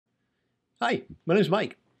Hi, my name is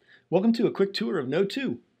Mike. Welcome to a quick tour of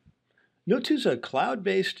Kno2. Kno2 is a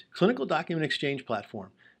cloud-based clinical document exchange platform.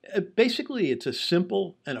 Basically, it's a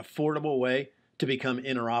simple and affordable way to become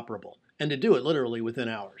interoperable, and to do it literally within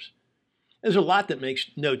hours. There's a lot that makes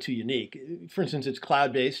Kno2 unique. For instance, it's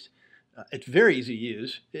cloud-based. It's very easy to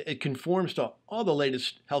use. It conforms to all the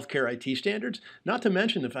latest healthcare IT standards, not to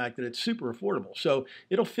mention the fact that it's super affordable. So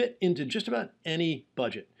it'll fit into just about any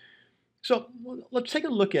budget. So let's take a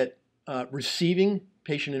look at receiving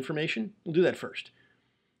patient information. We'll do that first.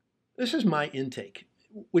 This is my intake,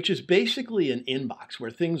 which is basically an inbox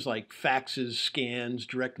where things like faxes, scans,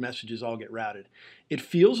 direct messages all get routed. It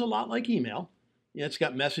feels a lot like email. It's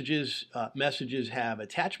got messages. Messages have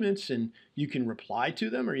attachments, and you can reply to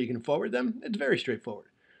them or you can forward them. It's very straightforward.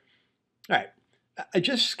 All right. I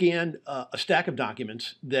just scanned a stack of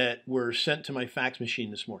documents that were sent to my fax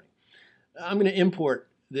machine this morning. I'm going to import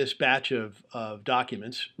this batch of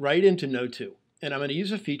documents right into Kno2, and I'm going to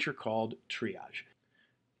use a feature called Triage.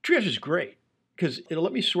 Triage is great because it'll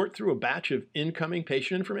let me sort through a batch of incoming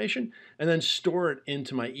patient information and then store it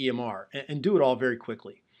into my EMR and do it all very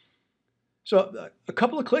quickly. So a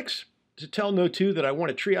couple of clicks to tell Kno2 that I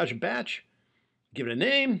want to triage a batch, give it a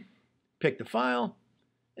name, pick the file,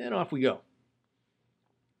 and off we go.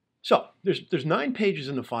 So there's 9 pages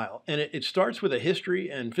in the file, and it starts with a history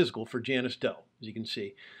and physical for Janice Doe, as you can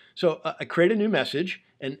see. So I create a new message,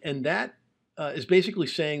 and that is basically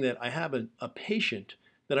saying that I have a patient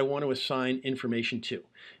that I want to assign information to.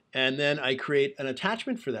 And then I create an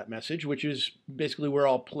attachment for that message, which is basically where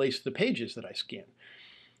I'll place the pages that I scan.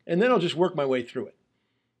 And then I'll just work my way through it.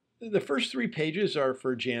 The first 3 pages are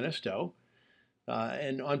for Janice Doe,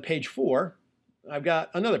 and on page 4, I've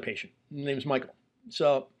got another patient. His name's Michael.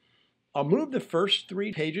 So I'll move the first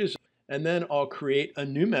 3 pages, and then I'll create a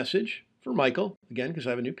new message for Michael, again, because I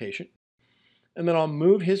have a new patient. And then I'll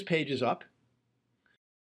move his pages up.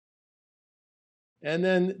 And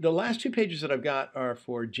then the last 2 pages that I've got are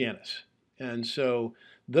for Janice. And so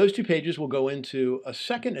those 2 pages will go into a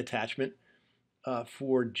second attachment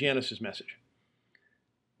for Janice's message.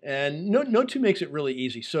 And Kno2 makes it really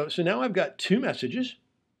easy. So now I've got 2 messages,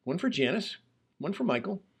 one for Janice, one for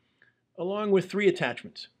Michael, along with 3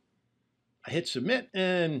 attachments. I hit submit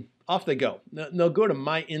and off they go. They'll go to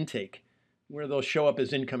my intake where they'll show up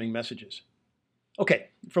as incoming messages. Okay,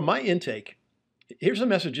 from my intake, here's the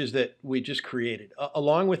messages that we just created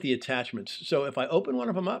along with the attachments. So if I open one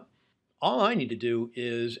of them up, all I need to do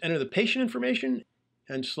is enter the patient information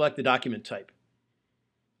and select the document type.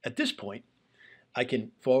 At this point, I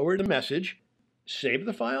can forward the message, save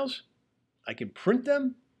the files, I can print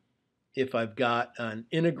them. If I've got an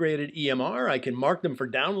integrated EMR, I can mark them for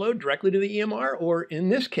download directly to the EMR, or in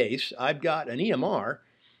this case, I've got an EMR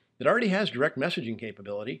that already has direct messaging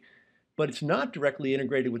capability, but it's not directly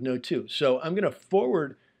integrated with Kno2. So I'm going to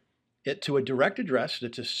forward it to a direct address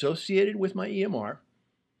that's associated with my EMR,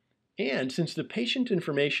 and since the patient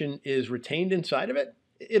information is retained inside of it,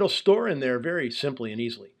 it'll store in there very simply and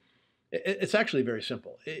easily. It's actually very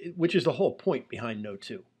simple, which is the whole point behind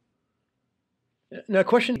Kno2. Now, a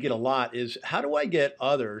question I get a lot is, how do I get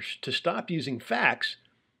others to stop using fax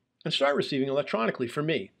and start receiving electronically for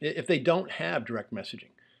me if they don't have direct messaging?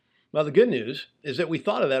 Well, the good news is that we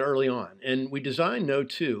thought of that early on, and we designed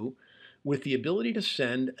Kno2 with the ability to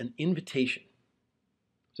send an invitation.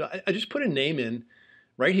 So I just put a name in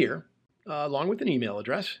right here, along with an email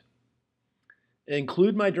address,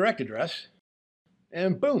 include my direct address,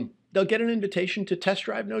 and boom, they'll get an invitation to test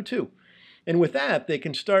drive Kno2. And with that, they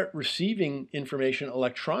can start receiving information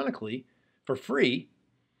electronically for free.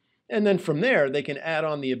 And then from there, they can add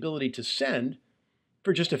on the ability to send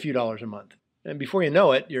for just a few dollars a month. And before you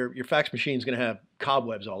know it, your fax machine is going to have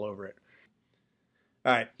cobwebs all over it.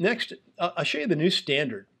 All right, next, I'll show you the new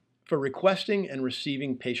standard for requesting and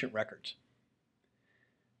receiving patient records.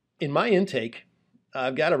 In my intake,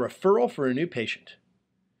 I've got a referral for a new patient.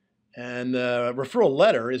 And the referral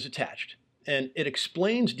letter is attached. And it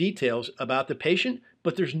explains details about the patient,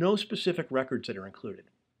 but there's no specific records that are included.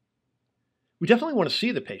 We definitely want to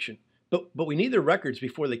see the patient, but we need their records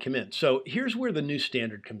before they come in. So here's where the new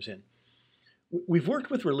standard comes in. We've worked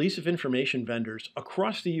with release of information vendors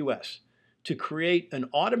across the US to create an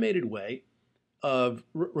automated way of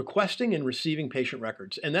requesting and receiving patient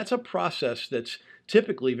records. And that's a process that's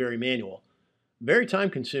typically very manual, very time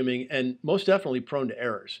consuming, and most definitely prone to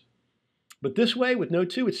errors. But this way with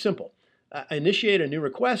Kno2, it's simple. I initiate a new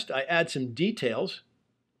request, I add some details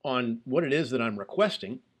on what it is that I'm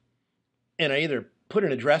requesting, and I either put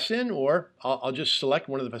an address in or I'll just select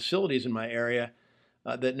one of the facilities in my area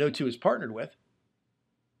that Kno2 is partnered with.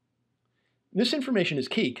 This information is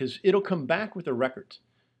key because it'll come back with the records.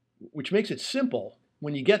 which makes it simple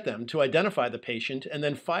when you get them to identify the patient and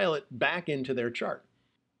then file it back into their chart.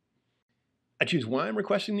 I choose why I'm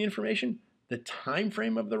requesting the information, the time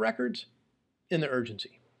frame of the records, and the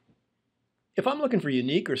urgency. If I'm looking for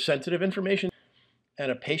unique or sensitive information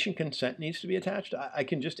and a patient consent needs to be attached, I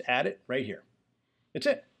can just add it right here. That's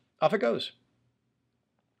it. Off it goes.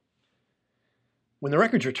 When the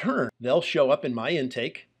records return, they'll show up in my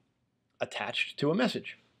intake attached to a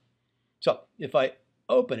message. So if I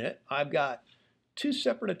open it, I've got two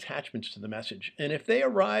separate attachments to the message. And if they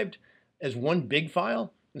arrived as one big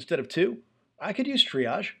file instead of two, I could use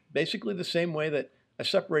Triage, basically the same way that I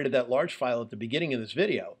separated that large file at the beginning of this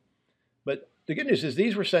video. But the good news is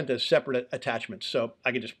these were sent as separate attachments, so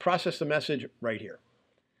I could just process the message right here.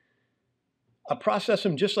 I'll process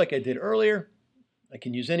them just like I did earlier. I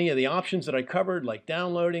can use any of the options that I covered, like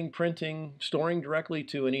downloading, printing, storing directly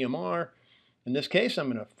to an EMR. In this case,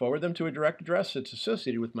 I'm going to forward them to a direct address that's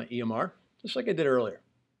associated with my EMR, just like I did earlier.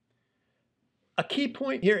 A key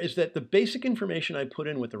point here is that the basic information I put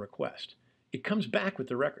in with the request, it comes back with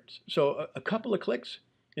the records. So a couple of clicks,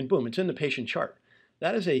 and boom, it's in the patient chart.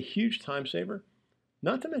 That is a huge time saver,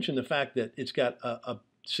 not to mention the fact that it's got a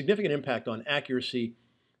significant impact on accuracy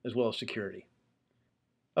as well as security.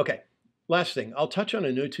 Okay, last thing, I'll touch on a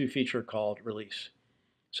Kno2 feature called release.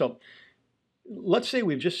 So let's say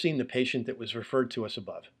we've just seen the patient that was referred to us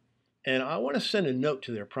above, and I want to send a note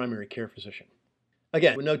to their primary care physician.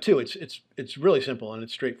 Again, with Kno2, it's really simple and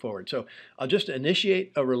it's straightforward. So I'll just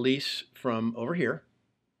initiate a release from over here.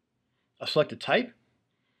 I'll select a type.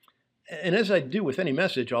 And as I do with any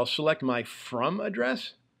message, I'll select my from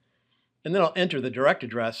address, and then I'll enter the direct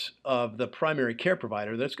address of the primary care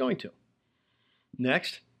provider that's going to.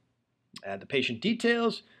 Next, add the patient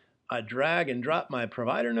details. I drag and drop my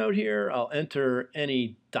provider note here. I'll enter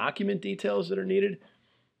any document details that are needed,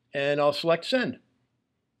 and I'll select send.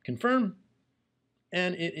 Confirm.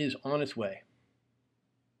 And it is on its way.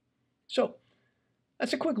 So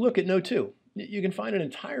that's a quick look at Kno2. You can find an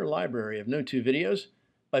entire library of Kno2 videos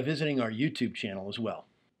by visiting our YouTube channel as well.